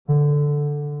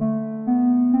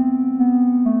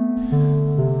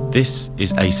This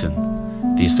is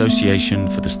ASEN, the Association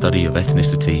for the Study of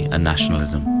Ethnicity and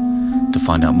Nationalism. To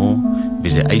find out more,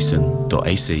 visit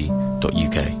asen.ac.uk.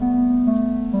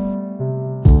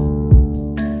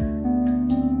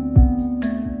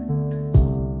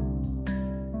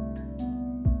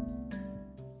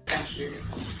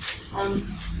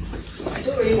 I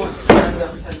don't really want to stand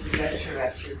up and lecture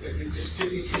at you, but you've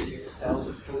distributed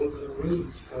yourselves all over the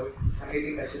room, so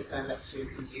maybe better stand up so you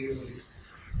can hear me,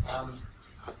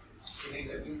 assuming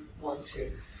that you want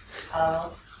to.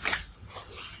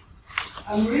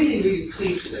 I'm really, really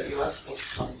pleased that you asked me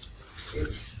to come.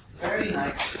 It's very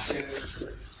nice to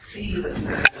see that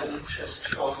there's an interest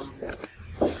from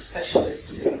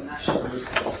specialists in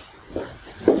nationalism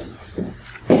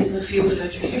in the field of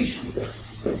education. The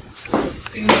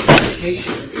field of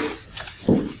education is,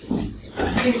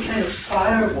 I think, kind of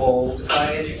firewalled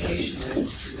by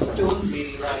educationists who don't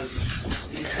really like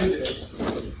intruders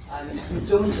and who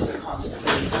don't, as a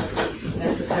consequence,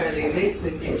 necessarily make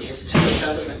linkages to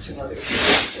developments in other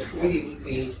fields that really would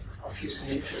be of use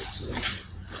and interest to them.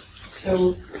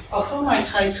 So, although my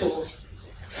title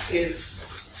is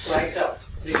flagged up,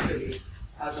 literally,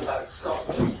 as about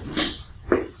Scotland,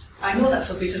 I know that's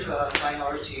a bit of a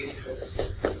minority interest.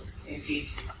 Indeed,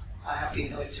 I have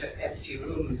been going to empty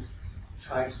rooms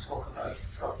trying to talk about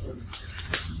Scotland,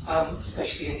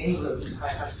 especially in England, I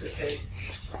have to say.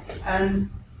 And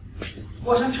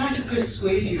what I'm trying to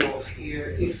persuade you of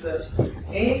here is that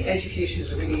A, education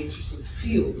is a really interesting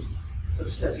field for the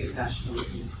study of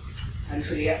nationalism and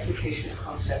for the application of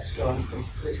concepts drawn from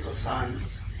political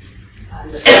science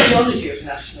and the sociology of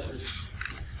nationalism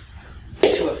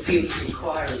to a field of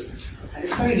inquiry. And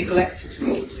it's a very neglected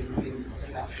field in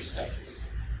that respect. There's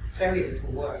very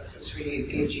little work that's really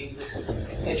engaging with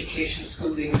education,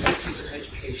 schooling, systems of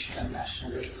education and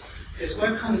nationalism. There's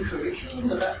work on the curriculum,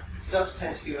 but that does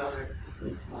tend to be rather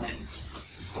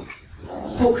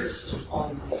focused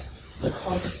on the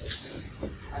content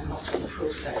and not on the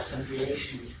process and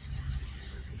relations.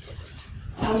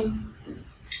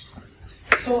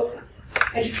 So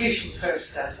education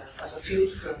first as a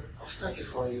field of study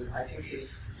for you, I think,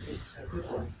 is a good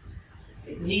one.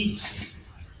 It needs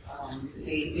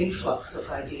the influx of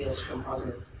ideas from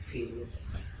other fields.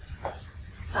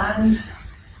 And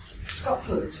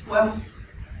Scotland, well,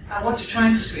 I want to try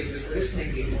and persuade you that this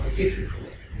may be more difficult.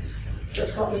 But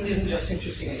Scotland isn't just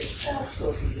interesting in itself,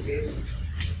 though I think it is.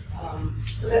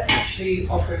 But it actually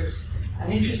offers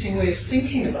an interesting way of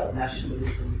thinking about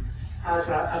nationalism as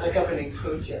a governing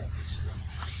project.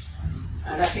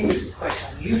 And I think this is quite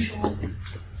unusual,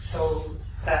 so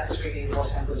that's really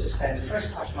what I'm going to spend the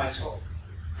first part of my talk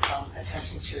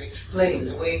attempting to explain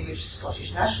the way in which the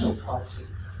Scottish National Party,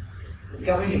 the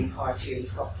governing party in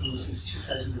Scotland since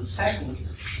 2007,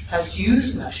 has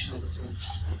used nationalism,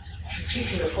 a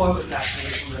particular form of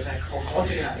nationalism that I call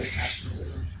modernised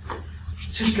nationalism,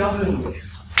 to govern with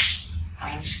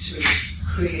and to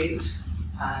create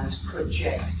and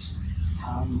project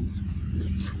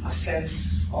a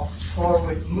sense of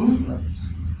forward movement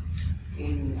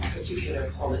in a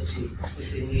particular polity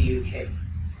within the UK.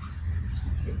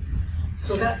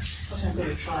 So that's what I'm going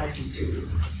to try and do.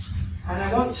 And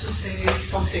I want to say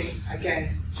something,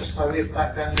 again, just by way of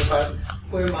background, about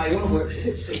where my own work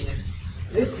sits in this.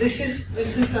 This is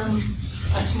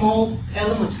a small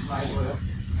element of my work.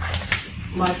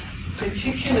 My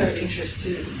particular interest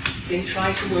is in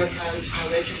trying to work out how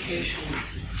education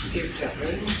is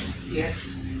governed,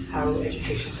 yes, how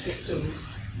education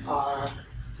systems are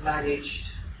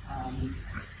managed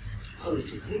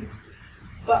politically,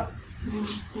 but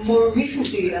more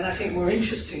recently, and I think more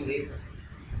interestingly,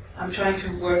 I'm trying to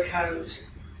work out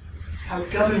how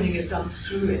governing is done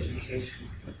through education.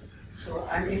 So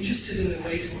I'm interested in the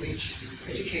ways in which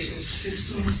education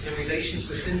systems, the relations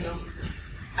within them,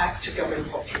 act to govern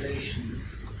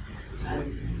populations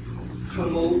and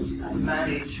promote and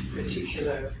manage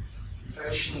particular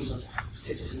versions of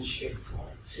citizenship or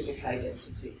civic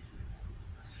identity.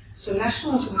 So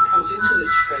nationalism comes into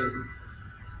this frame,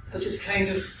 but it's kind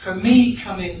of, for me,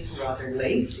 come in rather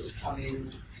late. It's come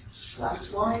in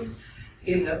slantwise,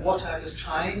 in that what I was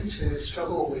trying to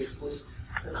struggle with was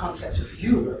the concept of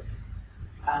Europe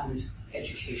and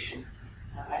education,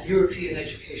 a European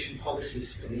education policy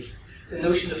space, the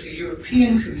notion of the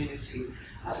European community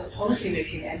as a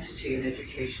policy-making entity in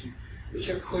education, which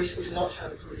of course is not how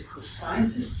the political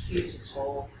scientists see it at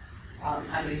all,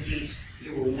 and indeed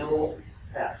you will know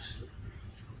that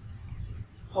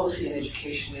policy in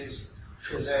education is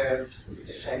preserved,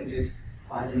 defended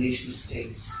by the nation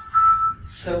states.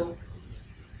 So,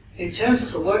 in terms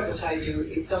of the work that I do,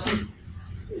 it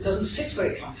doesn't sit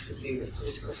very comfortably with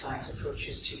political science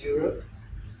approaches to Europe.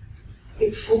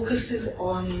 it focuses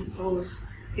on those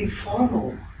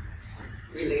informal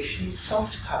relations,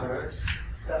 soft powers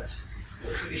that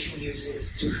the Commission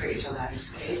uses to create a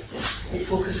landscape. It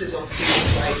focuses on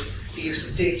things like the use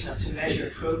of data to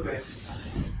measure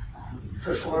progress,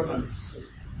 performance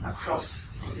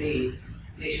across the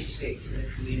nation states and the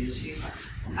community.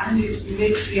 And it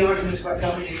makes the argument about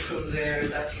governing from there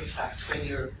that in fact when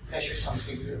you measure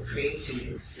something, you're creating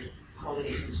it, you're calling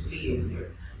it into being,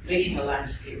 you're making a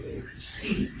landscape that you can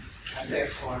see and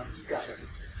therefore govern.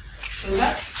 So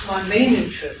that's my main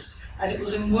interest, and it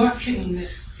was in working in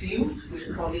this field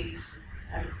with colleagues,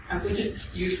 and I'm going to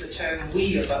use the term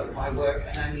we about my work,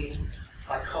 and I mean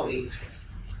my colleagues.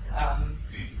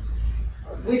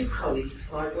 With colleagues,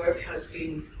 my work has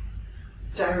been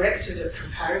directed at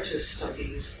comparative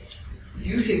studies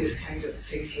using this kind of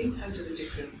thinking. How do the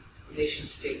different nation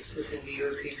states within the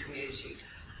European community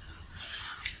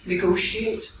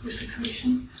negotiate with the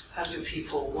Commission? How do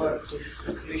people work with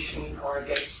the Commission or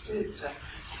against it?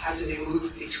 How do they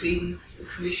move between the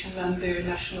Commission and their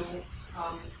national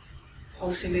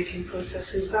policy-making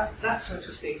processes? That sort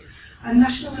of thing. And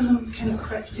nationalism kind of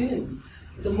crept in.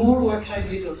 The more work I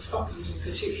did on Scotland in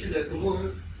particular, the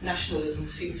more nationalism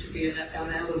seemed to be an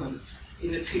element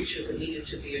in the picture that needed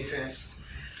to be addressed.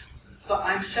 But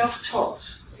I'm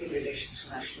self-taught in relation to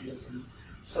nationalism,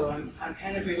 so I'm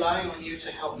kind of relying on you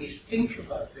to help me think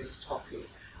about this topic.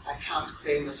 I can't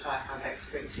claim that I have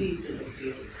expertise in the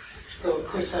field, though of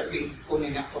course I've been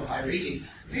honing up on my reading.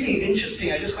 Really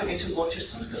interesting, I just went into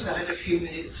Waterston's because I had a few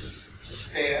minutes to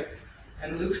spare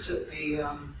and looked at the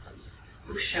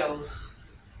bookshelves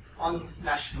on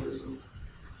nationalism.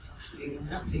 There's absolutely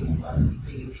nothing about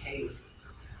the UK.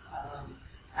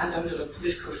 And under the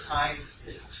political science,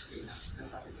 there's absolutely nothing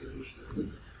about the UK.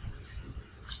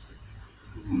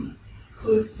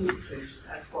 Whose book is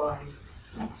and why?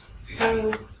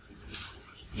 So,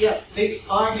 yeah, the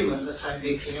argument that I'm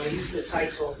making, I use the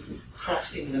title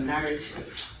Crafting the Narrative.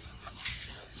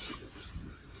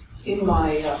 In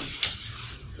my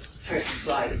first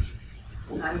slide,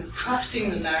 and crafting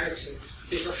the narrative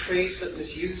is a phrase that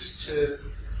was used to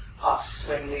us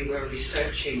when we were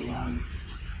researching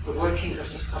the workings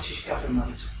of the Scottish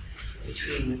Government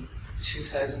between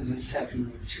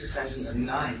 2007 and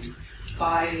 2009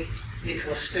 by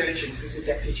Nicola Sturgeon, who's the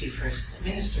Deputy First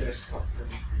Minister of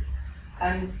Scotland.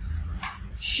 And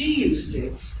she used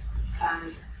it,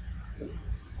 and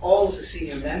all of the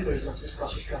senior members of the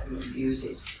Scottish Government use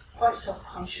it, quite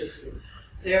self-consciously.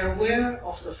 They're aware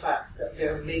of the fact that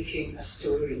they're making a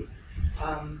story.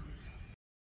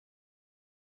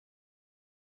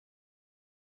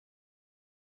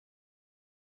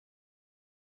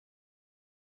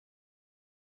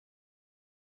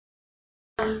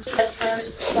 The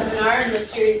first seminar in the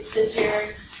series this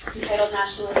year entitled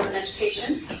Nationalism in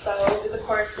Education. So over the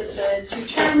course of the 2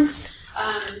 terms,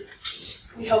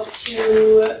 we hope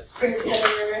to bring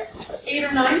together 8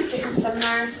 or 9 different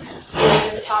seminars to deal with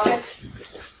this topic.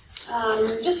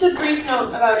 Just a brief note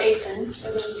about ASIN,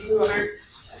 for those of you who aren't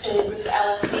affiliated with the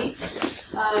LSE.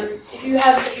 If you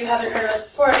haven't heard of us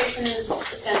before, ASIN is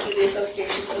ostensibly the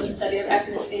Association for the Study of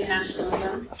Ethnicity and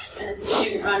Nationalism, and it's a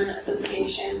student-run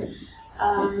association.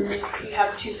 We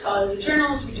have 2 scholarly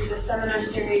journals, we do this seminar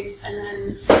series, and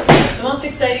then the most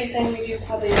exciting thing we do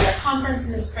probably is our conference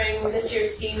in the spring. This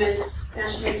year's theme is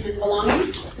Nationalism and Belonging.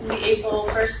 It'll be April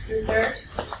 1st through 3rd,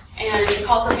 and the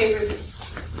call for papers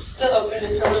is still open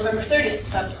until November 30th,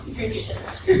 so if you're interested.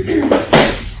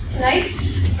 Tonight,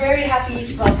 very happy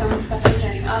to welcome Professor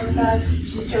Jenny Ozga.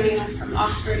 She's joining us from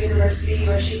Oxford University,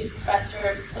 where she's a professor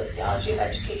of sociology of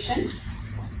education.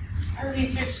 Her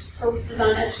research focuses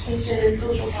on education and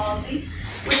social policy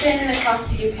within and across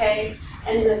the UK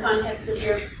and in the context of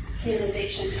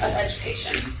Europeanization of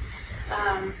education.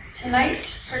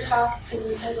 Tonight, her talk is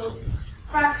entitled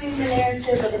Crafting the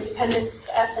Narrative of Independence,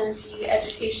 the SNP,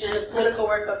 Education, and the Political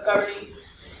Work of Governing.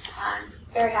 And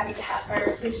very happy to have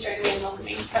her. Please join me in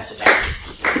welcoming Professor Jenny.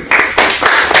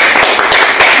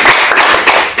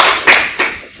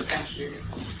 Thank you.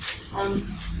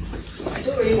 I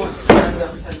don't really want to stand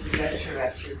up and lecture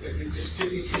at you, but you've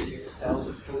distributed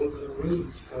yourselves all over the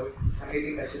room, so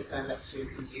maybe better stand up so you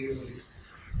can hear me,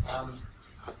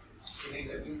 assuming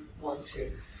that you want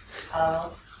to.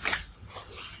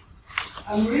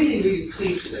 I'm really, really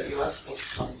pleased that you asked me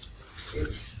to come.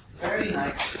 It's very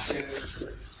nice to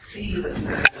see that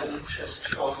there's an interest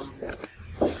from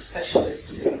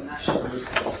specialists in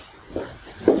nationalism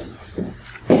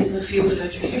in the field of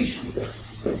education.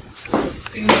 The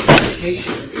field of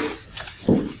education is,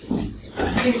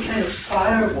 I think, kind of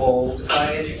firewalled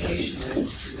by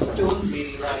educationists who don't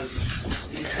really like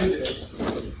intruders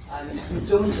and who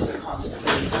don't, as a consequence,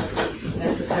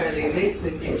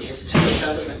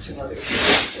 other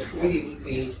fields that really would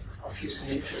be of use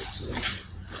and interest to them.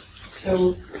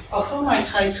 So, although my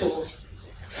title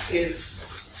is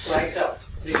flagged up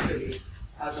literally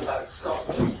as about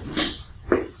Scotland,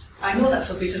 I know that's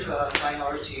a bit of a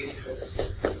minority interest.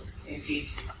 Indeed,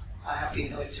 I have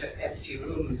been going to empty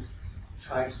rooms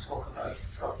trying to talk about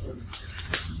Scotland,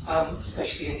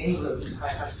 especially in England, I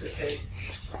have to say.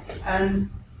 And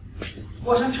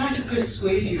what I'm trying to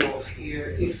persuade you of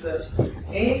here is that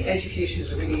A, education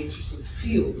is a really interesting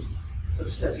field for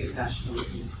the study of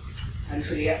nationalism and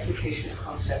for the application of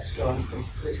concepts drawn from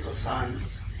political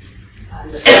science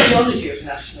and the sociology of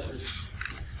nationalism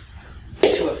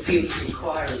to a field of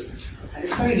inquiry. And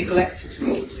it's a very neglected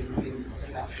field in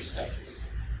that respect. There's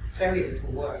very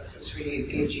little work that's really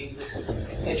engaging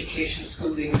with education,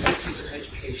 schooling, systems of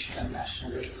education and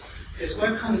nationalism. There's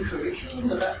work on the curriculum,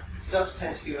 but that does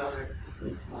tend to be rather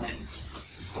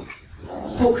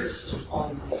focused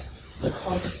on the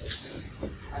content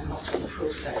and not on the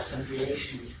process and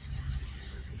relations.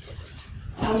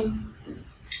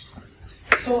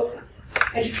 So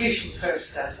education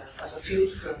first as a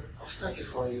field of study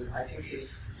for you, I think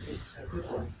is a good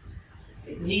one.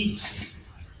 It needs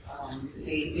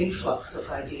the influx of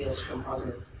ideas from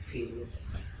other fields.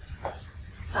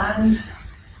 And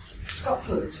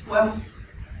Scotland, well,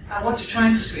 I want to try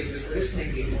and persuade you that this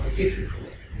may be more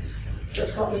difficult. But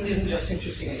Scotland isn't just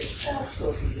interesting in itself,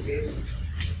 though I think it is.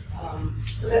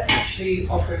 But it actually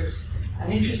offers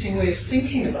an interesting way of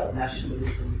thinking about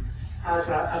nationalism as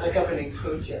a governing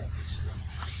project.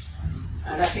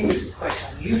 And I think this is quite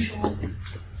unusual,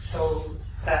 so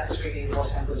that's really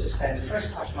what I'm going to spend the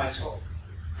first part of my talk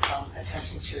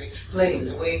attempting to explain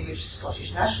the way in which the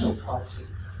Scottish National Party,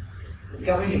 the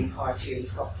governing party in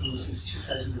Scotland since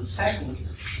 2007,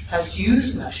 has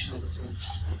used nationalism,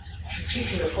 a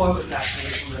particular form of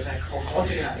nationalism that I call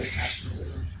modernised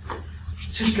nationalism,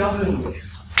 to govern with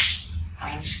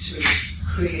and to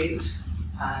create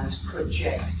and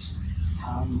project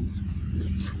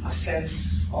a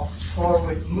sense of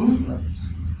forward movement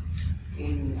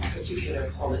in a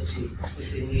particular polity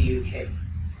within the UK.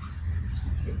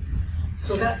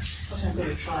 So that's what I'm going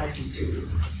to try and do.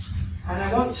 And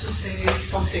I want to say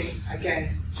something,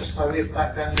 again, just by way of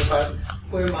background about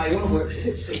where my own work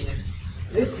sits in this.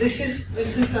 This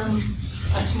is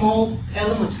a small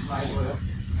element of my work.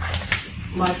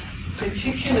 My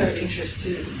particular interest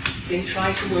is in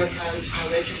trying to work out how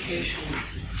education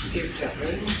is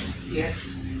governed,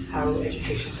 yes, how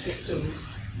education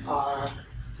systems are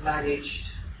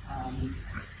managed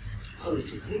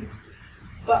politically,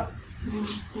 but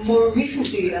more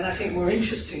recently, and I think more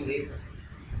interestingly,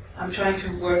 I'm trying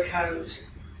to work out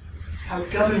how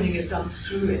governing is done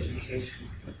through education.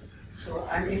 So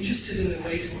I'm interested in the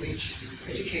ways in which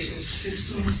education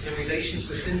systems, the relations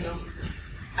within them,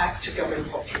 act to govern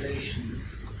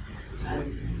populations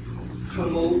and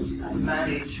promote and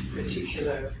manage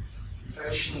particular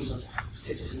versions of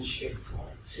citizenship or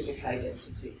civic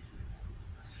identity.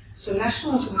 So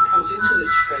nationalism comes into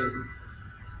this frame,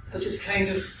 but it's kind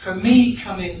of, for me,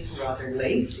 come in rather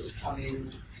late. It's come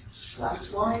in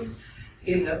slantwise,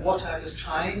 in that what I was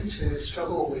trying to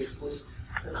struggle with was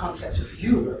the concept of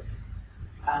Europe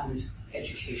and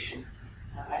education,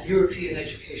 a European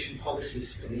education policy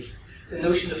space, the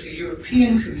notion of the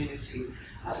European community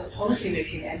as a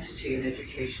policy-making entity in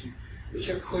education, which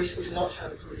of course is not how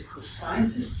the political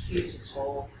scientists see it at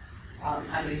all,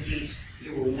 and indeed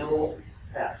you will know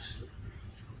that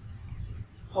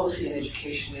policy in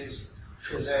education is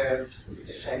preserved,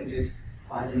 defended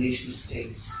by the nation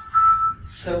states.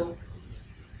 So,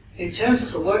 in terms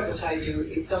of the work that I do,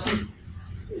 it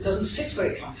doesn't sit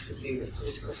very comfortably with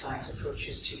political science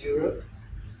approaches to Europe.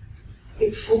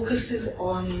 It focuses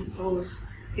on those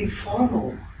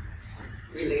informal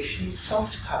relations,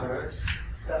 soft powers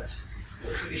that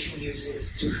the Commission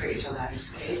uses to create a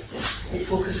landscape. It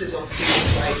focuses on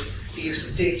things like the use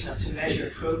of data to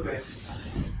measure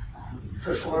progress,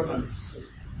 performance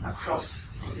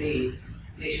across the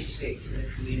nation states and the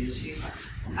community.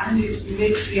 And it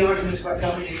makes the argument about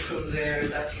governing from there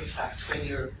that in fact when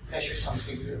you measure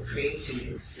something, you're creating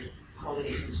it, you're calling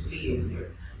it into being,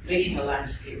 you're making a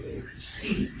landscape that you can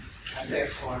see and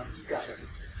therefore govern.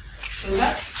 So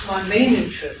that's my main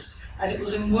interest, and it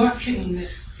was in working in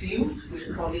this field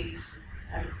with colleagues,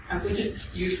 and I'm going to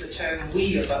use the term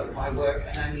we about my work,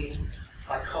 and I mean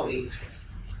my colleagues.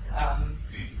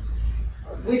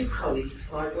 With colleagues,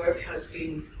 my work has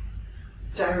been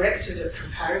directed at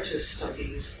comparative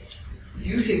studies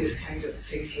using this kind of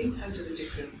thinking. How do the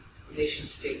different nation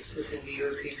states within the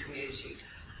European community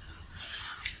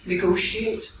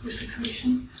negotiate with the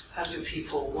Commission? How do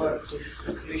people work with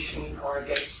the Commission or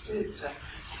against it?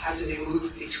 how do they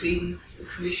move between the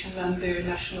Commission and their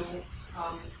national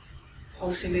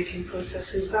policy-making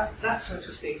processes, that sort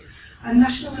of thing. And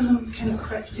nationalism kind of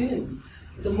crept in.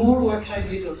 The more work I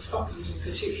did on Scotland in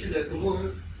particular, the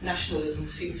more nationalism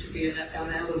seemed to be an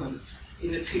element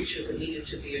in the picture that needed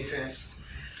to be addressed.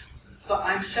 But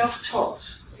I'm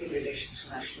self-taught in relation to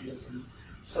nationalism,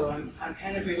 so I'm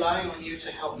kind of relying on you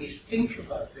to help me think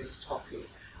about this topic.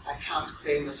 I can't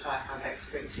claim that I have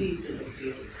expertise in the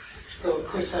field, though of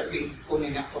course I've been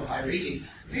honing up on my reading.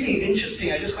 Really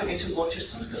interesting, I just went into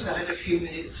Waterston's because I had a few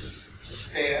minutes to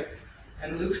spare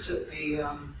and looked at the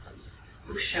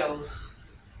bookshelves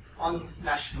on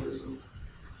nationalism.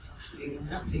 There's absolutely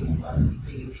nothing about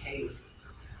the UK.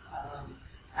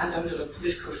 And under the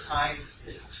political science,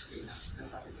 there's absolutely nothing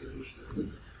about the UK.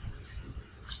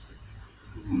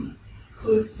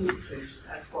 Whose book, please,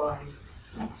 and why?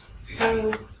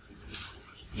 So,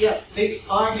 yeah, big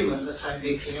argument that I'm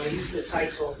making. I use the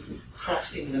title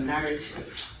 "Crafting the Narrative"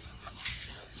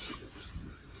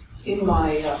 in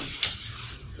my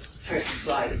first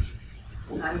slide.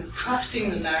 And crafting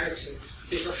the narrative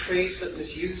is a phrase that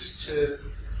was used to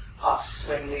us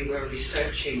when we were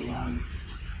researching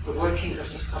the workings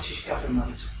of the Scottish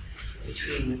Government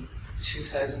between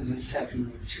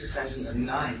 2007 and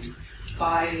 2009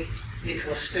 by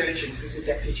Nicola Sturgeon, who's the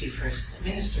Deputy First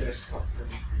Minister of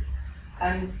Scotland.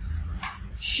 And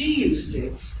she used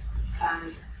it,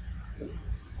 and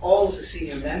all the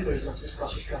senior members of the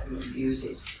Scottish Government use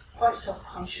it, quite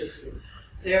self-consciously.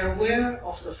 They're aware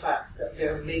of the fact that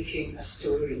they're making a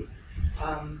story.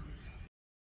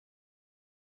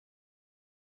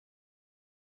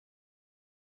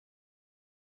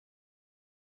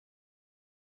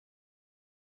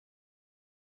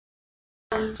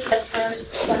 The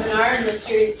first seminar in the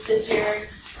series this year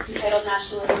entitled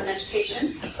Nationalism and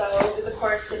Education. So over the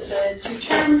course of the 2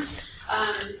 terms,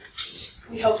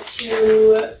 we hope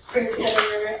to bring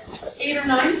together 8 or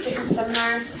 9 different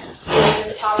seminars to deal with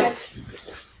this topic.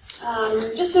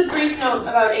 Just a brief note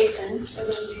about ACEN, for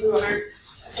those of you who aren't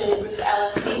affiliated with the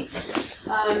LSE.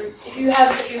 If you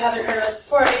haven't heard of us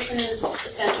before, ACEN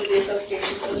stands for the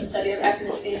Association for the Study of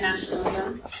Ethnicity and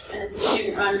Nationalism, and it's a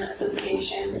student-run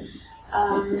association.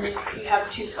 We have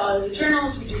 2 scholarly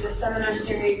journals, we do this seminar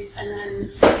series, and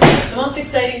then the most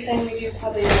exciting thing we do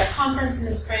probably is our conference in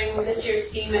the spring. This year's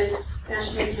theme is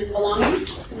Nationalism and Belonging.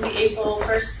 It'll be April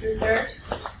 1st through 3rd,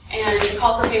 and the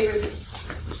call for papers is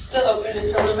still open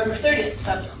until November 30th,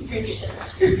 so if you're interested.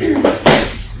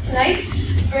 Tonight,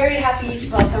 very happy to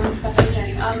welcome Professor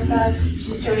Jenny Ozga.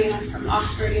 She's joining us from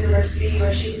Oxford University,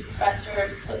 where she's a professor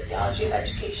of sociology of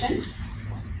education.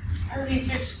 Her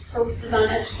research focuses on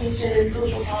education and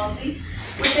social policy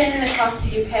within and across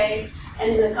the UK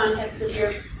and in the context of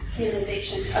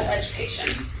Europeanization of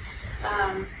education.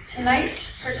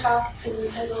 Tonight, her talk is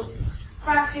entitled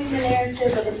Crafting the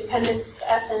Narrative of Independence, the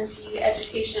SNP,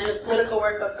 Education, and the Political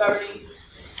Work of Governing.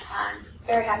 And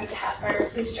very happy to have her.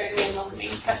 Please join me in welcoming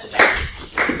Professor Jones.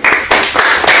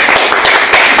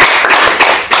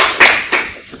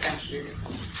 Thank you.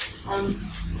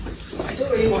 I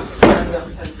don't really want to stand up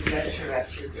and lecture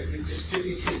at you, but you've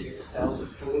distributed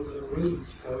yourselves all over the room,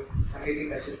 so I maybe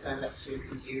better stand up so you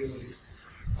can hear me,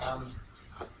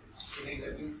 assuming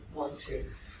that you want to.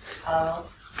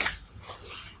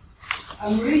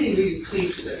 I'm really, really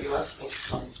pleased that you asked me to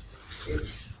come.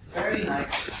 It's very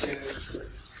nice to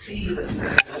see that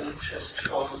there's an interest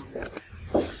from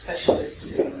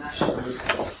specialists in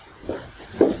nationalism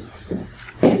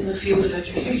in the field of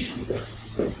education. The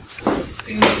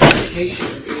field of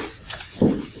education is,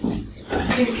 I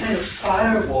think, kind of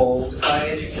firewalled by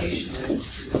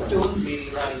educationists who don't really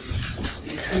like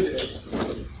intruders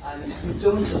and who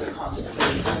don't, as a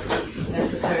consequence,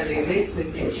 necessarily make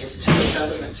linkages to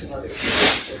developments in other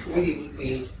fields that really would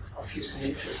be of use and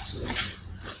interest to them.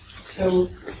 So,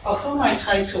 although my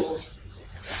title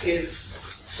is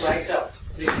flagged up,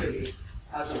 literally,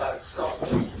 as about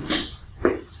Scotland,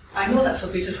 I know that's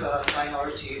a bit of a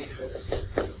minority interest.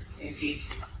 Indeed,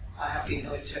 I have been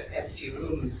going to empty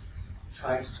rooms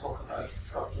trying to talk about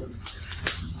Scotland,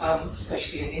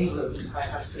 especially in England, I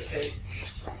have to say.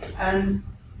 And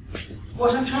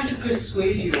what I'm trying to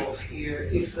persuade you of here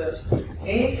is that,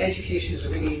 A, education is a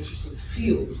really interesting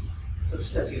field for the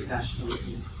study of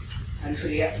nationalism and for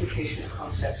the application of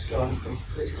concepts drawn from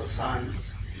political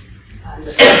science and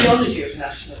the sociology of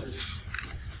nationalism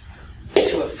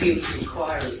to a field of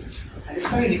inquiry. And it's a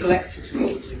very neglected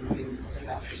field in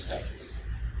that respect. There's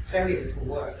very little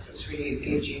work that's really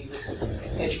engaging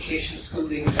with education,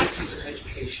 schooling, systems of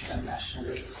education and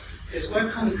nationalism. There's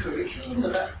work on the curriculum,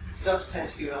 but that does tend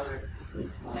to be rather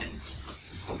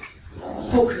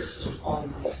focused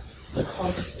on the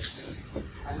content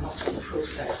and not the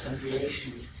process and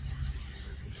relation.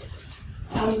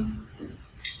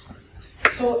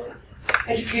 So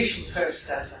education first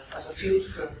as a field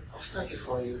of study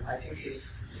for you, I think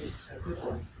is a good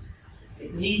one.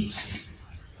 It needs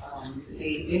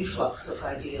the influx of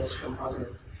ideas from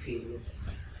other fields.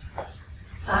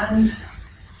 And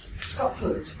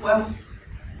Scotland, well,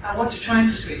 I want to try and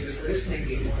persuade you that this may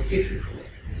be more difficult.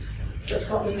 But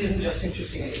Scotland isn't just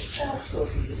interesting in itself, though I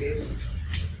think it is.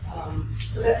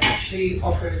 But it actually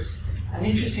offers an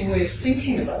interesting way of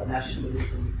thinking about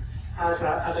nationalism as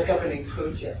a governing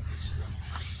project.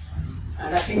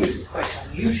 And I think this is quite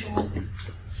unusual,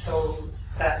 so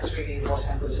that's really what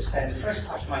I'm going to spend the first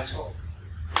part of my talk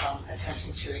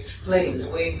attempting to explain, the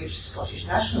way in which the Scottish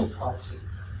National Party,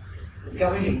 the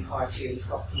governing party in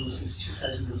Scotland since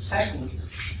 2007,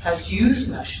 has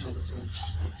used nationalism,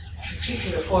 a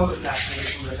particular form of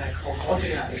nationalism that I call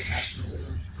modernised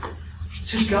nationalism,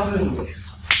 to govern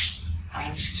with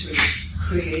and to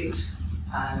create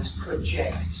and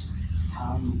project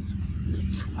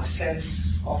a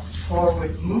sense of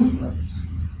forward movement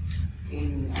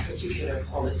in a particular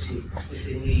polity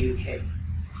within the UK.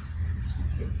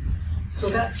 So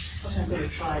that's what I'm going to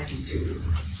try and do.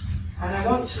 And I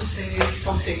want to say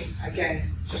something,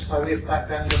 again, just by way of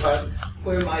background, about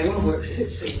where my own work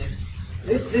sits in this.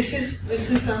 This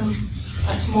is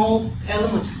a small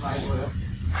element of my work.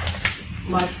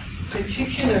 My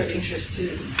particular interest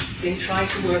is in trying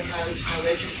to work out how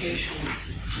education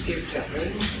is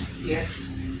governed,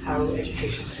 yes, how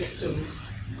education systems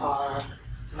are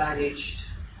managed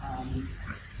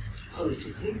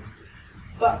politically,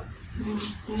 but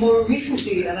more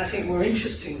recently, and I think more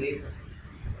interestingly,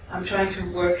 I'm trying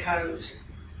to work out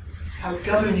how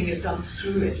governing is done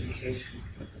through education.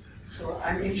 So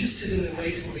I'm interested in the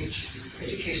ways in which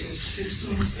education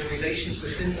systems, the relations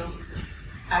within them,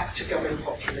 act to govern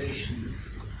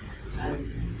populations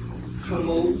and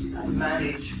promote and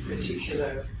manage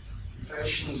particular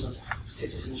versions of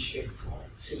citizenship or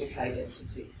civic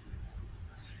identity.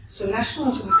 So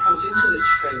nationalism comes into this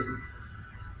frame,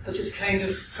 but it's kind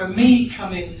of, for me,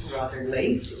 come in rather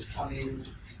late. It's come in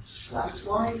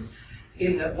slantwise,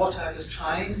 in that what I was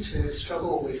trying to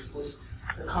struggle with was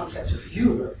the concept of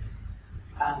Europe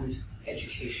and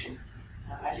education,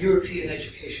 and European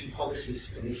education policy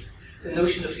space, the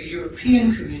notion of the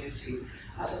European community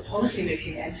as a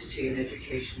policy-making entity in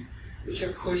education, which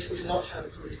of course is not how the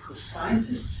political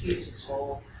scientists see it at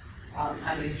all,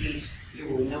 and indeed you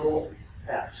will know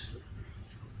that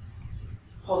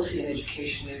policy in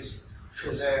education is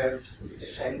preserved,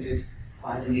 defended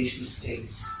by the nation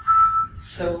states.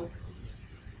 So,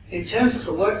 in terms of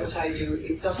the work that I do,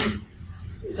 it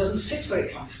doesn't sit very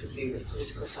comfortably with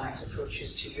political science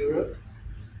approaches to Europe.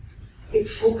 It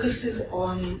focuses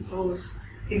on those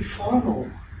informal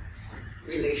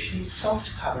relations,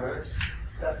 soft powers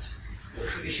that the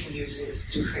Commission uses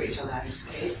to create a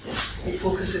landscape. It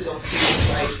focuses on things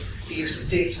like the use of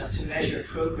data to measure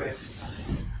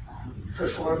progress,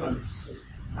 performance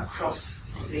across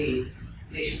the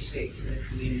nation states and the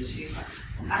community.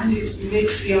 And it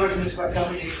makes the argument about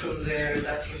governing from there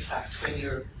that in fact when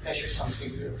you measure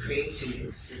something, you're creating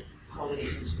it, you're calling it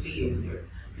into being, you're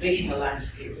making a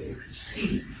landscape that you can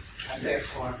see and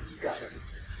therefore govern.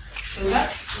 So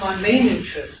that's my main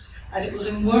interest, and it was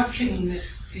in working in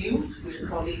this field with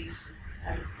colleagues,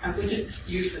 and I'm going to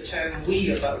use the term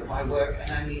we about my work,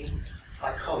 and I mean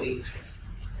my colleagues.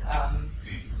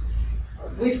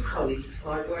 With colleagues,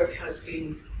 my work has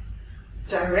been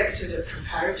directed at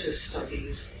comparative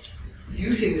studies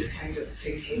using this kind of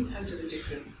thinking. How do the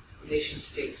different nation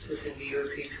states within the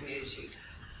European community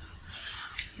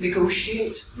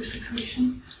negotiate with the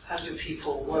Commission? How do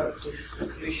people work with the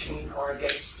Commission or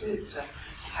against it?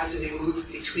 How do they move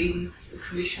between the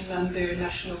Commission and their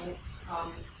national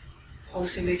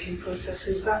policy-making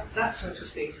processes? That sort of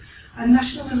thing. And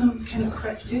nationalism kind of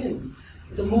crept in.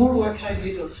 The more work I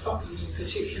did on Scotland in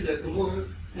particular, the more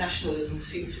nationalism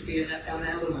seemed to be an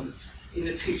element in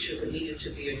the picture that needed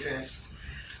to be addressed.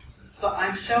 But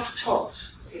I'm self-taught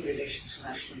in relation to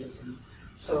nationalism,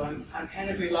 so I'm kind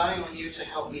of relying on you to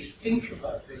help me think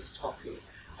about this topic.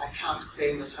 I can't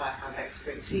claim that I have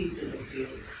expertise in the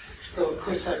field, though of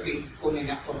course I've been honing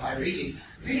up on my reading.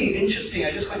 Really interesting,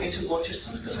 I just went into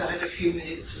Waterstones because I had a few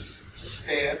minutes to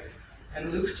spare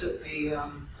and looked at the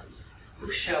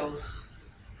bookshelves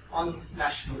on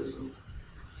nationalism.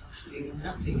 There's absolutely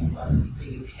nothing about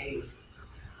the UK.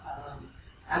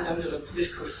 And under the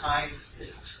political science,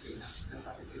 there's absolutely nothing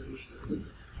about the UK.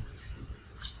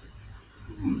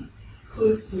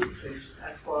 Closed book, please,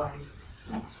 and why?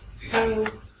 So,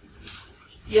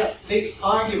 Yeah, big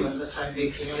argument that I'm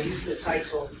making. I use the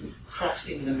title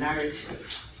Crafting the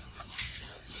Narrative.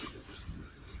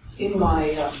 In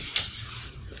my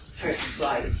first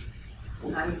slide,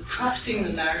 and crafting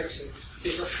the narrative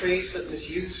is a phrase that was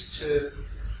used to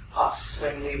us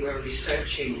when we were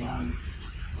researching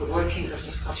the workings of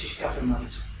the Scottish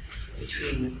Government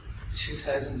between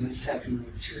 2007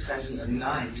 and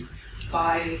 2009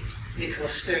 by Nicola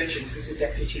Sturgeon, who's a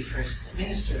Deputy First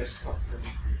Minister of Scotland.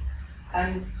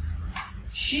 And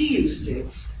she used it,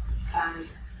 and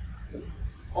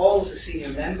all of the senior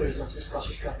members of the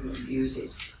Scottish Government use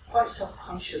it quite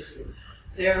subconsciously.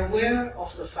 They're aware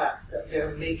of the fact that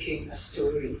they're making a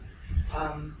story.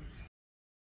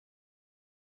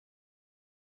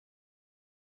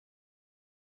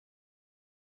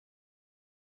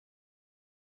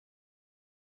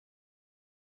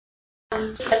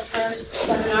 The first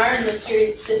seminar in the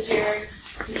series this year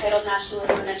entitled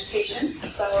Nationalism in Education.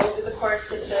 So over the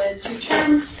course of the 2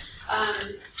 terms,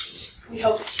 we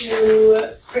hope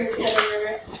to bring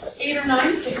together 8 or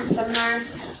 9 different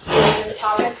seminars to deal with this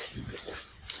topic.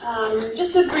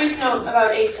 Just a brief note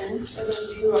about ACEN, for those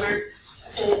of you who aren't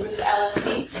affiliated with the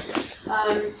LSE.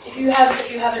 If you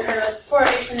haven't heard of us before,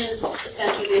 ACEN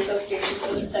stands for the Association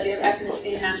for the Study of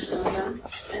Ethnicity and Nationalism,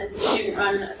 and it's a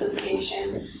student-run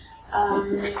association.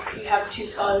 We have 2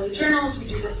 scholarly journals, we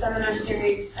do this seminar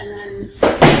series, and then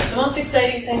the most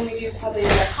exciting thing we do probably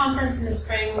is our conference in the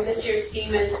spring. This year's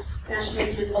theme is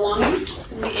Nationalism and Belonging.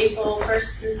 It'll be April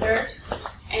 1st through 3rd,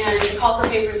 and the call for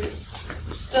papers is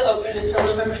still open until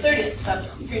November 30th, so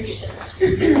if you're interested.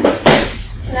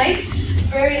 Tonight,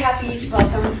 very happy to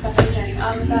welcome Professor Jenny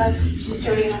Ozga. She's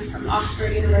joining us from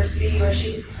Oxford University, where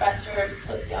she's a professor of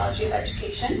sociology of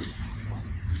education.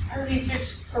 Her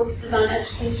research focuses on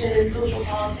education and social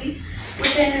policy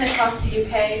within and across the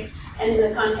UK and in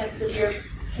the context of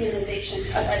Europeanization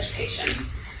of education.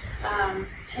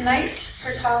 Tonight,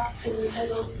 her talk is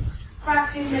entitled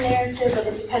Crafting the Narrative of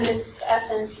Independence, the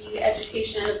SNP,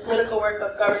 Education, and the Political Work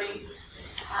of Governing.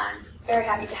 And very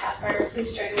happy to have her.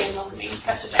 Please join me in welcoming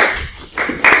Professor Jones.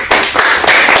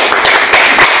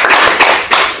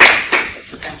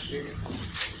 Thank you.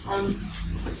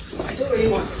 I don't really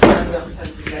want to stand up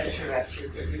and lecture at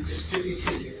you, but you've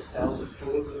distributed yourselves all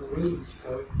over the room,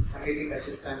 so I maybe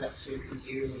better stand up so you can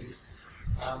hear me,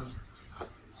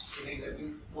 assuming that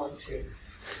you want to.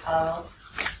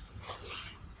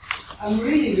 I'm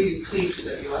really, really pleased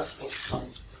that you asked me to come.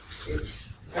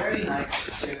 It's very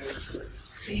nice to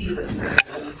see that there's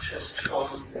an interest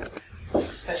from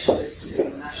specialists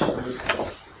in nationalism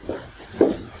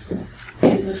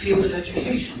in the field of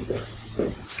education.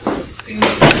 The field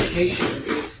of education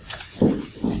is,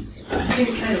 I think,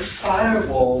 kind of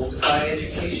firewalled by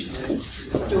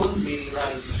educationists who don't really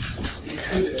like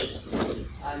intruders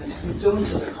and who don't,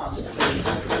 as a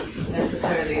consequence,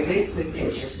 necessarily make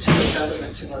linkages to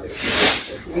developments in other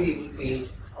fields that really would be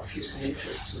of use and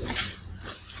interest to them.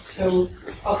 So,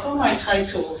 although my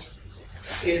title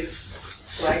is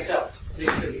flagged up,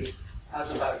 literally,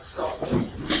 as about Scotland,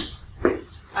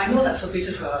 I know that's a bit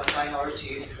of a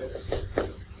minority interest.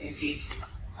 Indeed,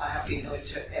 I have been going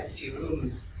to empty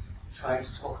rooms trying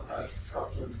to talk about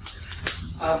Scotland,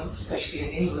 especially in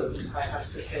England, I have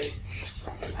to say.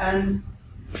 And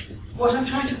what I'm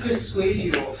trying to persuade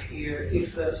you of here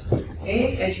is that,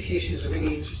 A, education is a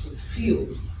really interesting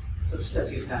field for the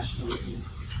study of nationalism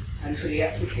and for the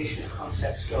application of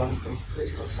concepts drawn from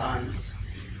political science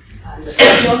and the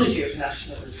sociology of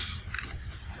nationalism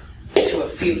to a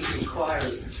field of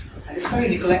inquiry. And it's a very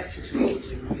neglected field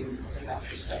in that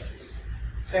respect. There's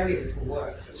very little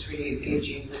work that's really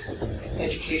engaging with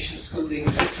education, schooling,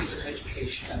 systems of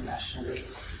education and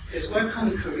nationalism. There's work on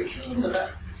the curriculum, but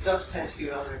that does tend to be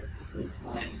rather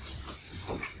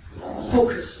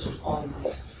focused on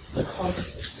the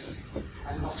content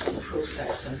and not on the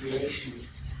process and relations.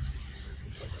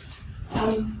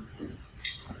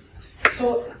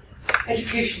 So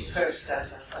education first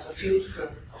as a field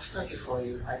of study for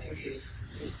you, I think, is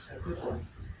a good one.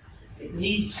 It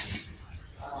needs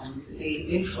the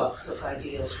influx of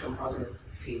ideas from other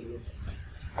fields.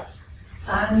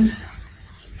 And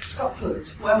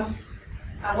Scotland, well,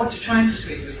 I want to try and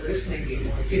persuade you that this may be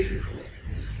more difficult.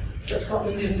 But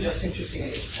Scotland isn't just interesting in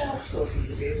itself, though I think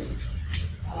it is,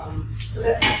 but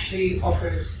it actually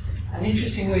offers an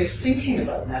interesting way of thinking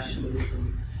about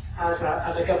nationalism as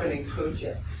a governing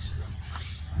project.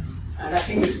 And I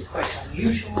think this is quite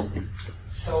unusual,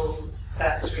 so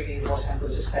that's really what I'm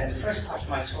going to spend the first part of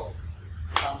my talk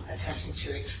attempting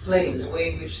to explain the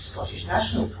way in which the Scottish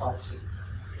National Party,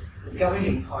 the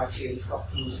governing party in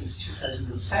Scotland since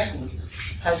 2007,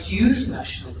 has used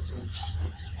nationalism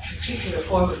particular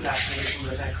form of nationalism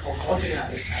that I call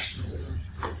organised nationalism,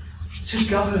 to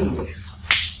govern with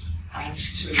and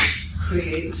to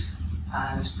create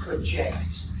and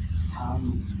project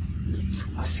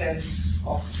a sense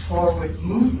of forward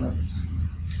movement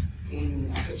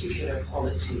in a particular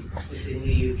polity within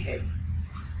the UK.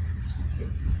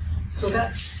 So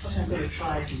that's what I'm going to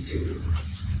try and do.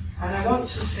 And I want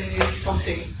to say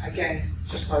something, again,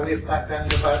 just by way of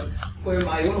background, about where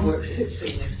my own work sits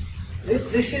in this.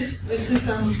 This is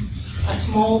a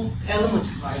small element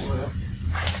of my work.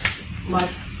 My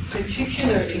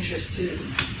particular interest is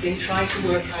in trying to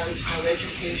work out how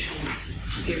education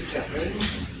is governed,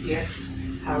 yes,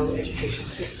 how education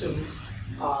systems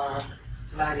are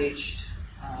managed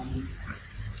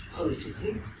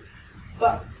politically,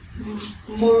 but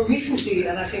more recently,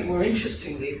 and I think more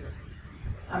interestingly,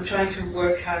 I'm trying to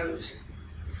work out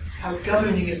how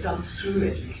governing is done through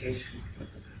education.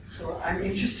 So I'm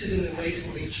interested in the ways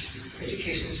in which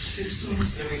education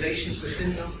systems, the relations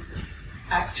within them,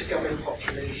 act to govern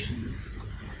populations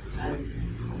and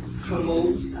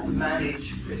promote and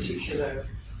manage particular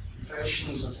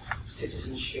versions of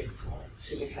citizenship or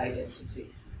civic identity.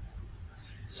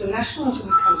 So nationalism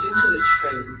comes into this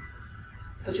frame,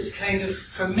 but it's kind of,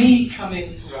 for me, come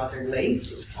in rather late.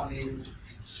 It's come in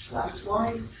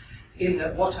slantwise, in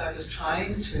that what I was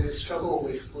trying to struggle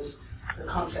with was the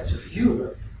concept of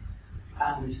Europe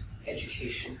and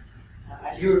education,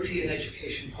 and European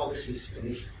education policy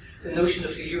space, the notion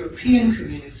of the European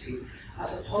community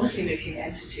as a policy-making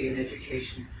entity in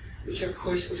education, which of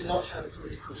course is not how the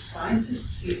political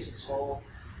scientists see it at all,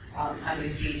 and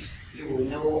indeed you will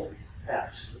know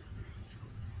that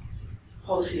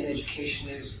policy in education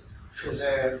is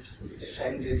preserved,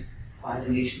 defended by the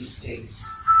nation states.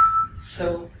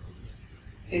 So,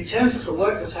 in terms of the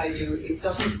work that I do, it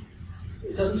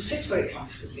doesn't sit very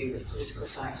comfortably with political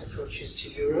science approaches to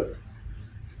Europe.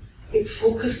 It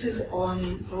focuses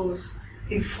on those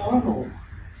informal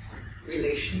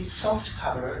relations, soft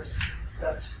powers,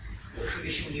 that the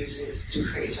Commission uses to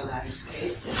create a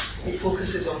landscape. It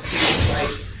focuses on things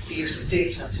like the use of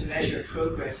data to measure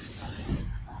progress,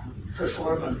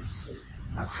 performance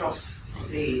across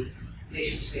the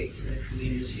nation states and the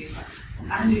community.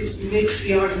 And it makes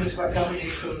the argument about governing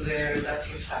from there that,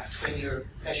 in fact, when you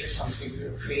measure something,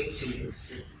 you're creating it,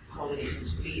 you're calling it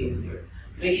into being, you're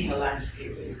making a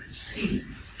landscape that you can see,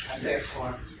 and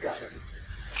therefore govern.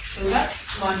 So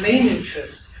that's my main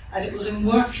interest, and it was in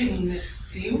working in this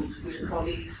field with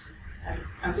colleagues, and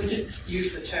I'm going to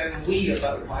use the term we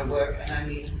about my work, and I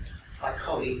mean my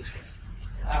colleagues.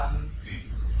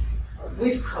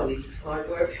 With colleagues, my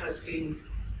work has been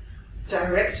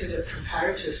directed at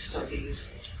comparative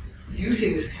studies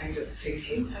using this kind of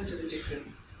thinking. How do the different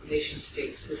nation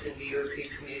states within the European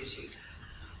community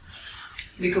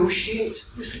negotiate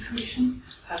with the Commission?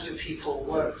 How do people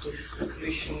work with the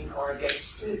Commission or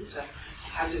against it?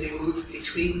 How do they move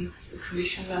between the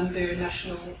Commission and their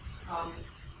national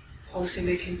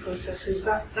policy-making processes?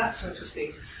 That sort of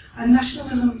thing. And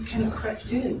nationalism kind of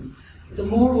crept in. The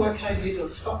more work I did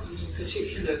on Scotland in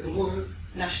particular, the more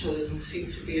nationalism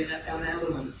seemed to be an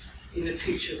element in the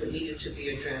picture that needed to be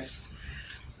addressed.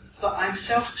 But I'm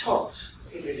self-taught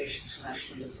in relation to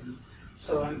nationalism,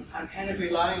 so I'm kind of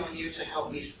relying on you to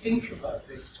help me think about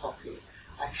this topic.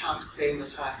 I can't claim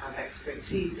that I have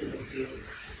expertise in the field,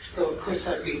 though of course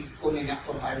I've been honing up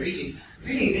on my reading.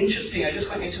 Really interesting, I just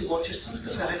went into Waterston's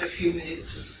because I had a few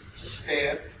minutes to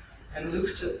spare and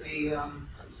looked at the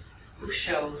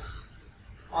bookshelves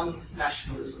on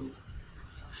nationalism.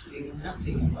 There's absolutely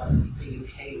nothing about the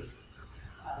UK.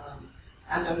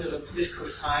 And under the political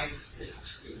science, there's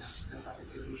absolutely nothing about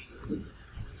the UK.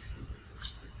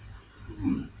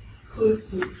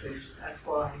 Closed book, please, and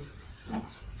why?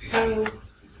 So,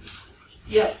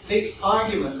 yeah, big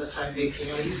argument that I'm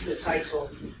making. I use the title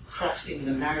Crafting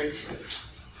the Narrative.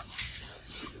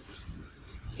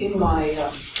 In my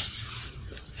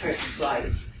first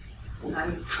slide,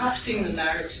 and crafting the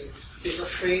narrative is a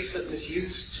phrase that was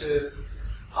used to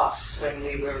us when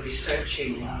we were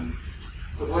researching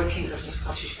the workings of the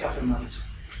Scottish Government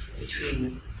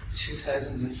between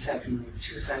 2007 and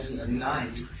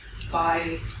 2009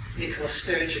 by Nicola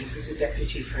Sturgeon, who's the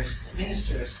Deputy First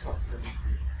Minister of Scotland.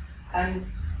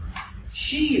 And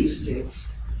she used it,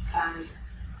 and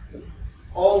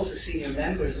all of the senior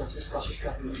members of the Scottish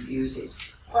Government use it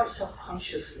quite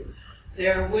self-consciously.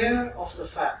 They're aware of the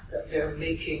fact that they're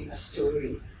making a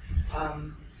story.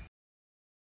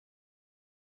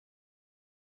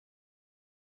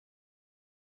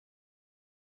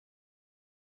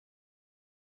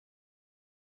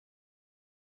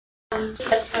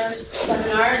 The first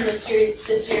seminar in the series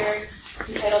this year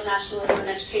entitled Nationalism and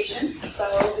Education. So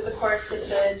over the course of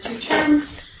the 2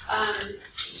 terms,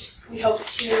 we hope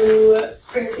to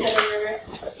bring together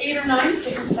 8 or 9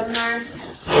 different seminars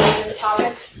to deal with this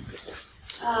topic.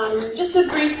 Just a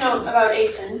brief note about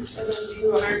ASIN, for those of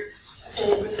you who aren't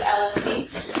affiliated with the LSE.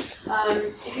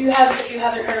 If you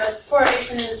haven't heard of us before,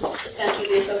 ASIN stands for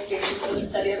the Association for the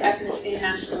Study of Ethnicity and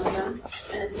Nationalism,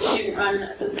 and it's a student-run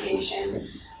association.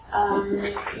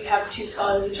 We have 2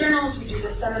 scholarly journals, we do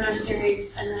this seminar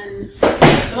series, and then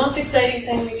the most exciting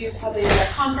thing we do probably is our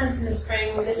conference in the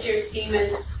spring. This year's theme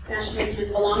is Nationalism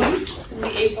and Belonging, it'll be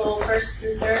April 1st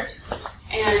through 3rd,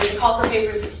 and the call for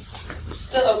papers is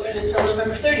still open until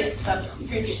November 30th, so if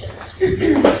you're interested.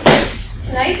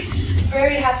 Tonight,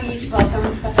 very happy to welcome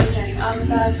Professor Jenny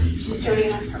Ozga. She's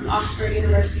joining us from Oxford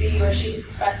University, where she's a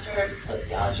professor of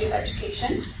sociology of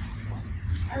education.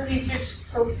 Her research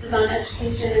focuses on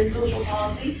education and social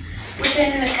policy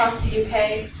within and across the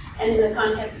UK and in the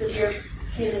context of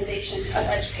Europeanization of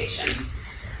education.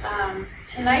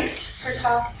 Tonight, her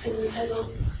talk is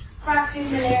entitled Crafting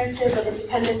the Narrative of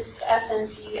Independence, the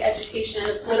SNP, Education,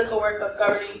 and the Political Work of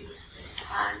Governing.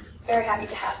 And very happy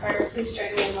to have her. Please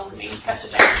join me in welcoming Professor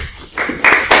Jenny.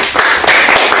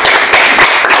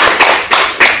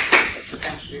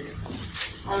 Thank you.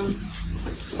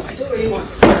 I don't really want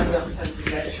to stand up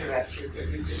and lecture at you, but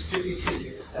you've distributed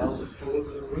yourselves all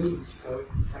over the room, so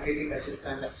I maybe better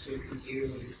stand up so you can hear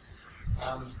me,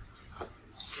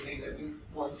 assuming that you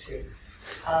want to.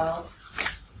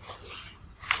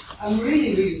 I'm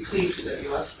really, really pleased that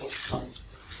you asked me to come.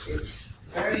 It's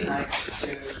very nice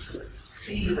to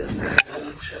see that there's an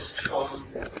interest from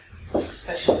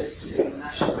specialists in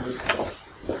nationalism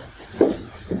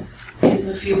in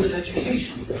the field of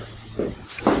education. The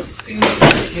field of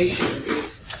education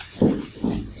is,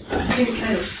 I think,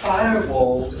 kind of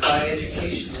firewalled by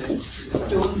educationists who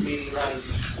don't really like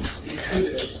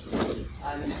intruders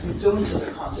and who don't, as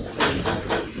a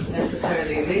consequence,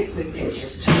 necessarily make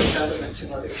linkages to developments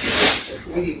in other fields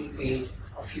that really would be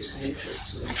of use and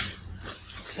interest to them.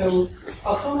 So,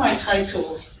 although my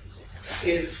title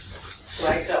is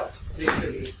flagged up,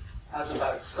 literally, as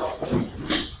about Scotland,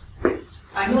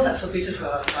 I know that's a bit of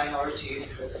a minority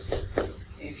interest.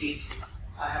 Indeed,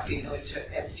 I have been going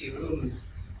to empty rooms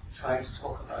trying to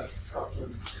talk about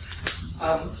Scotland,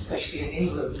 especially in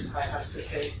England, I have to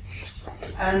say.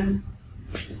 And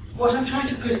what I'm trying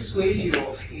to persuade you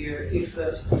of here is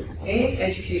that, A,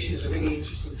 education is a really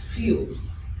interesting field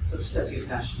for the study of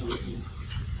nationalism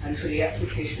and for the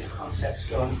application of concepts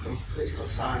drawn from political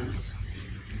science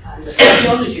and the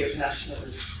sociology of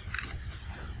nationalism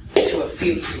to a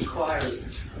field of inquiry.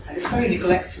 And it's a very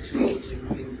neglected field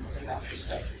in that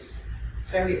respect. There's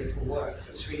very little work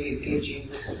that's really engaging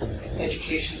with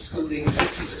education, schooling,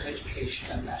 systems of education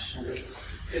and nationalism.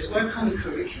 There's work on the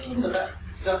curriculum, but that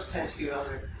does tend to be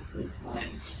rather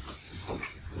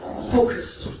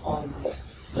focused on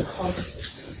the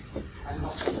content and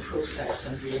not on the process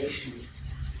and relations.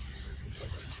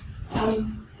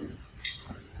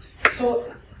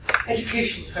 So,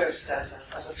 education first as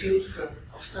a field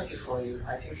of study for you,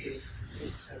 I think, is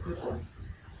a good one.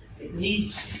 It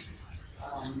needs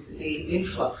the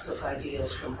influx of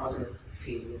ideas from other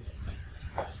fields.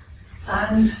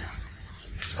 And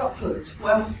Scotland,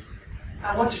 well,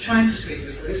 I want to try and persuade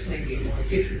you that this may be more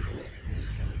difficult.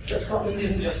 But Scotland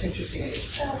isn't just interesting in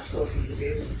itself, though I think it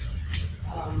is,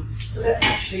 but it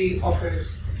actually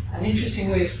offers an interesting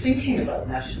way of thinking about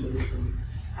nationalism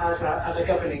as a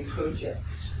governing project.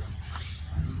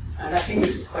 And I think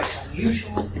this is quite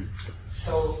unusual,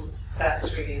 so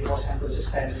that's really what I'm going to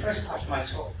spend the first part of my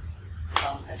talk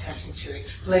attempting to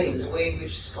explain, the way in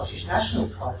which the Scottish National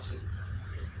Party,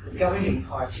 the governing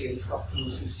party in Scotland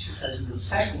since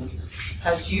 2007,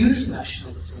 has used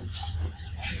nationalism,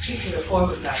 a particular form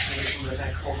of nationalism that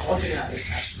I call modernised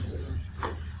nationalism,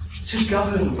 to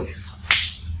govern with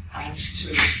and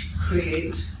to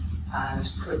create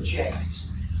and project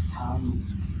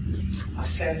a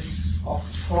sense of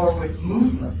forward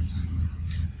movement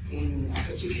in a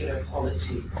particular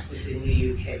polity within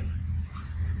the UK.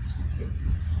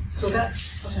 So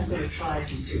that's what I'm going to try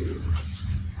and do.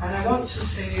 And I want to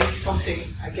say something,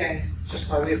 again, just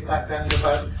by way of background,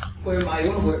 about where my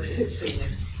own work sits in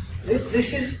this.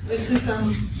 This is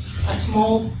a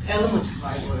small element of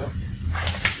my work.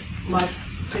 My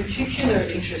particular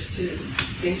interest is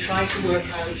in trying to work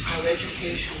out how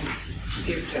education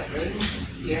is governed,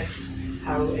 yes,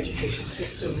 how education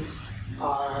systems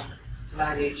are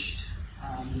managed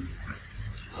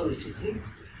politically,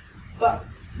 but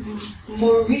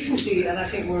more recently, and I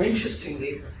think more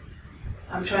interestingly,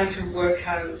 I'm trying to work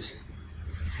out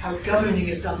how governing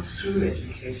is done through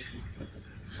education.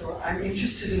 So I'm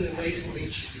interested in the ways in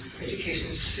which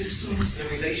education systems, the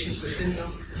relations within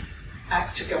them,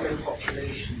 act to govern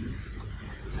populations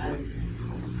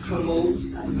and promote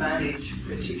and manage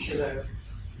particular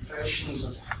versions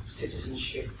of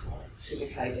citizenship or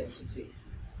civic identity.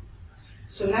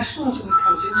 So nationalism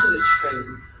comes into this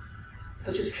frame,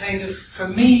 but it's kind of, for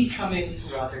me, come in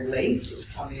rather late.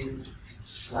 It's come in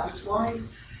slantwise,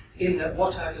 in that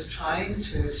what I was trying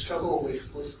to struggle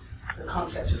with was the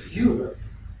concept of Europe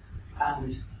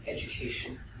and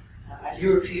education, and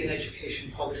European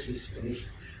education policy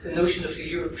space, the notion of the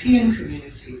European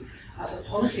community as a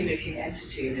policy-making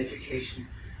entity in education,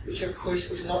 which of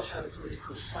course is not how the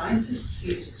political scientists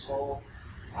see it at all,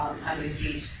 and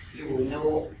indeed you will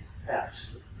know that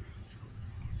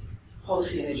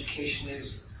policy in education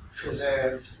is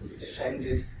preserved,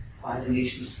 defended by the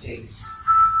nation states.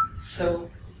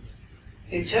 So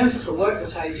in terms of the work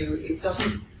that I do, it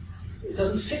doesn't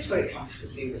sit very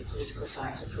comfortably with political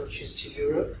science approaches to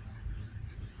Europe.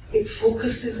 It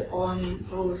focuses on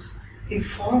those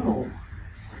informal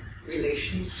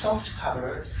relations, soft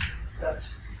powers, that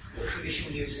the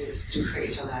Commission uses to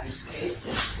create a landscape.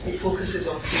 It focuses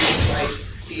on things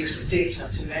like the use of data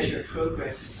to measure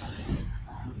progress,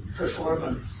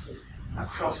 performance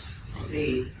across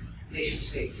the nation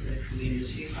states and the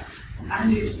community.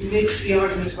 And it makes the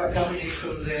argument about governing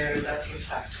from there that, in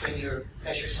fact, when you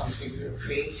measure something, you're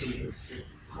creating it, you're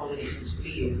calling it into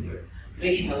being, you're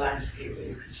making a landscape that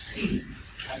you can see,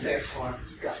 and therefore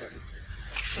govern.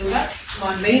 So that's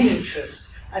my main interest,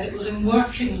 and it was in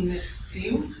working in this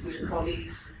field with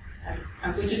colleagues, and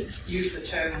I'm going to use the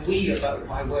term we about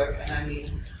my work, and I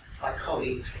mean my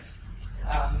colleagues.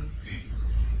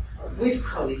 With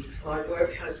colleagues, my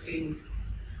work has been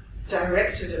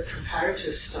directed at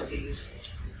comparative studies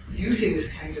using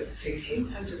this kind of thinking.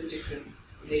 How do the different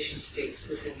nation states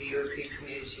within the European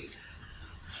community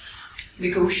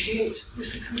negotiate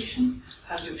with the Commission?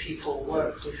 How do people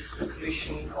work with the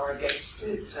Commission or against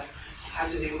it? How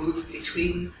do they move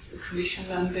between the Commission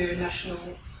and their national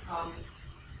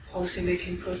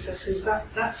policy-making processes?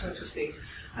 That sort of thing.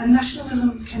 And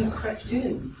nationalism kind of crept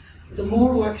in. The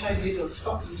more work I did on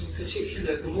Scotland in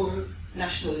particular, the more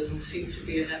nationalism seemed to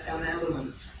be an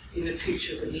element in the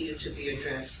picture that needed to be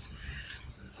addressed.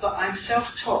 But I'm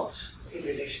self-taught in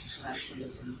relation to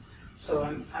nationalism, so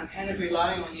I'm kind of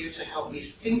relying on you to help me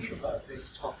think about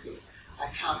this topic. I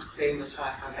can't claim that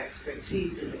I have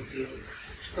expertise in the field,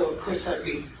 though of course I've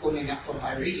been honing up on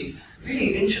my reading.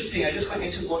 Really interesting, I just went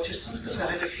into Waterston's because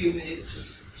I had a few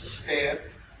minutes to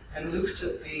spare and looked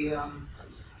at the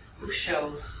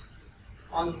bookshelves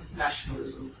on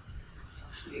nationalism. There's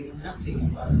absolutely nothing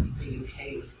about the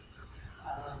UK.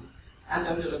 And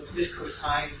under the political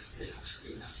science, there's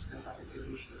absolutely nothing about the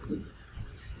UK.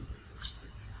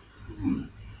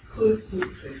 Closed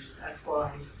book, please, and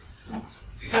why?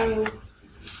 So,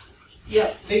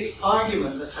 yeah, big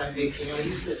argument that I'm making. I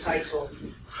use the title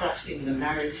Crafting the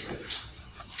Narrative.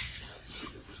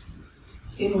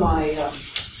 In my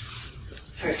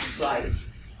first slide,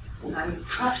 and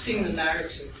crafting the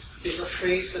narrative is a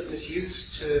phrase that was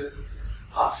used to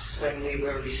us when we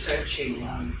were researching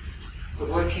the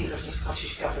workings of the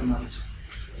Scottish Government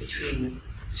between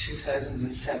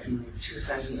 2007 and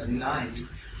 2009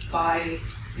 by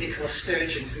Nicola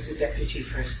Sturgeon, who's a Deputy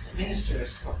First Minister of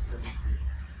Scotland.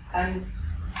 And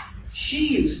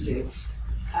she used it,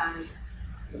 and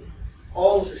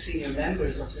all of the senior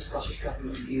members of the Scottish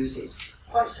Government use it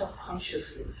quite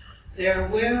self-consciously. They're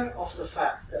aware of the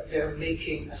fact that they're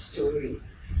making a story.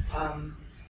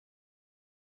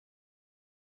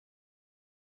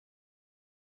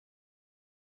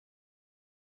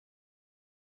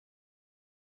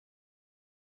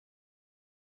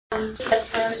 The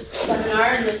first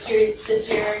seminar in the series this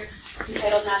year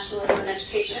entitled Nationalism in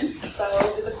Education. So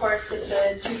over the course of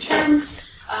the 2 terms,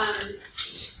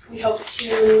 we hope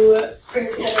to bring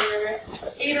together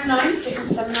 8 or 9 different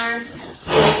seminars to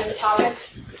deal with this topic.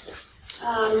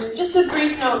 Just a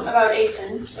brief note about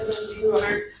ACEN, for those of you who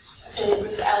aren't affiliated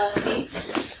with the LSE.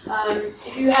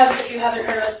 If you haven't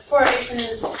heard of us before, ACEN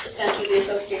stands for the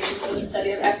Association for the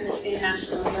Study of Ethnicity and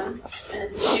Nationalism, and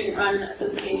it's a student-run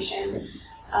association.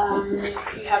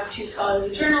 We have 2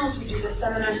 scholarly journals, we do this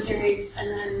seminar series, and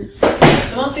then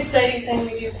the most exciting thing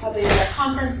we do probably is our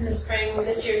conference in the spring.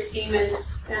 This year's theme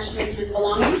is Nationalism and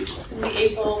Belonging. It'll be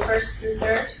April 1st through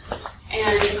 3rd,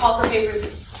 and the call for papers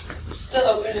is still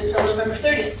open until November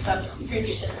 30th, so if you're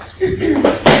interested.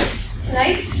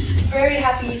 Tonight, very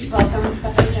happy to welcome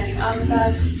Professor Jenny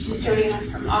Ozga. She's joining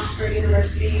us from Oxford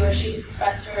University, where she's a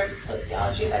professor of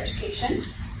sociology of education.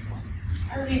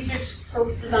 Her research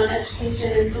focuses on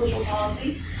education and social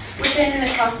policy within and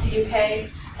across the UK,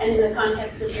 and in the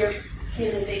context of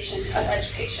Europeanization of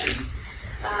education.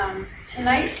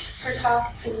 Tonight, her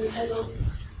talk is entitled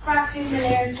Crafting the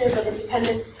Narrative of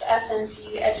Independence, the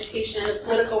SNP, Education, and the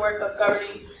Political Work of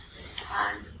Governing.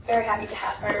 I'm very happy to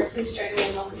have her. Please join me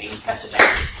in welcoming Professor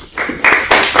Jones.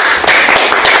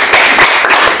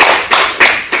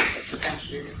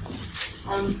 Thank you.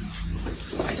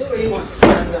 I don't really want to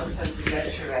stand up and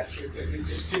lecture at you, but you've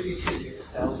distributed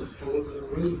yourselves all over the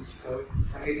room, so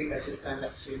I maybe better stand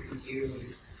up so you can hear me,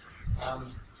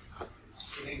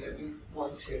 assuming that you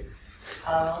want to.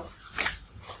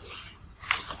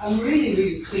 I'm really,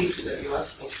 really pleased that you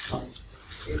asked me to come.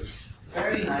 It's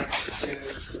very nice to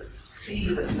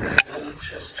see that there's an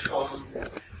interest from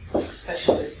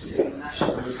specialists in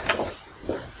nationalism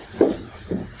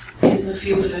in the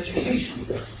field of education.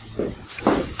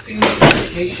 The field of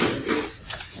education is,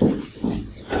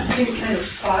 I think, kind of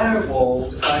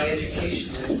firewalled by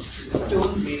educationists who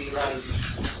don't really like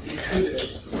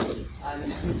intruders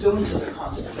and who don't, as a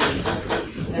consequence,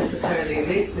 necessarily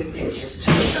make linkages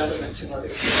to developments in other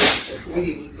fields that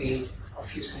really would be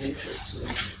of use and interest to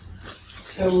them.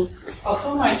 So,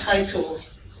 although my title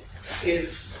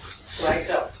is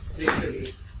flagged up,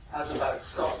 literally, as about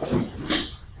Scotland,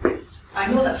 I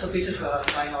know that's a bit of a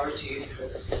minority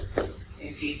interest.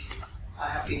 Indeed, I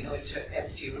have been going to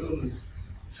empty rooms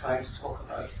trying to talk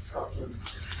about Scotland,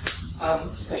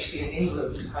 especially in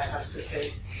England, I have to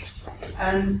say.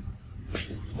 And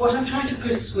what I'm trying to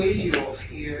persuade you of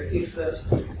here is that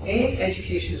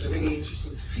education is a really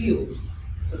interesting field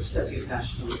for the study of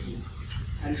nationalism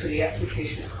and for the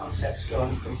application of concepts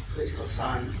drawn from political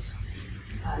science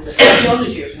and the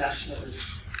sociology of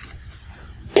nationalism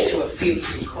to a field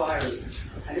of inquiry.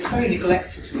 And it's a very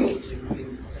neglected field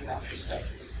in that respect.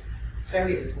 There's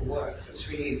very little work that's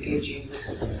really engaging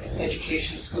with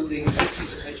education, schooling,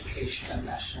 systems of education and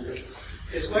nationalism.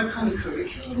 There's work on the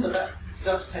curriculum, but that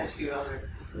does tend to be rather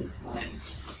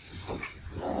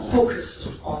focused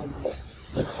on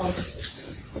the content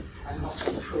and not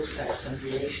on the process and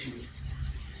relations.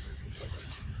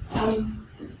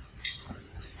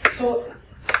 So,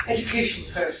 education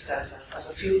first as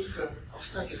a field of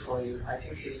study for you, I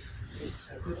think, is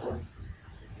a good one.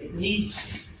 It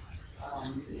needs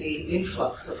the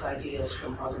influx of ideas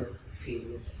from other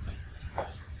fields.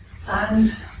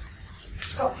 And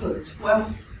Scotland,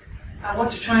 well, I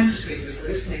want to try and persuade you that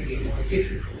this may be more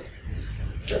difficult.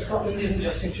 But Scotland isn't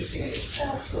just interesting in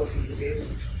itself, though I think it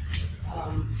is,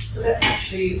 but it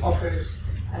actually offers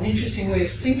an interesting way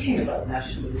of thinking about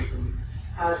nationalism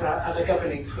as a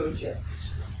governing project.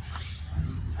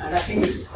 And I think this is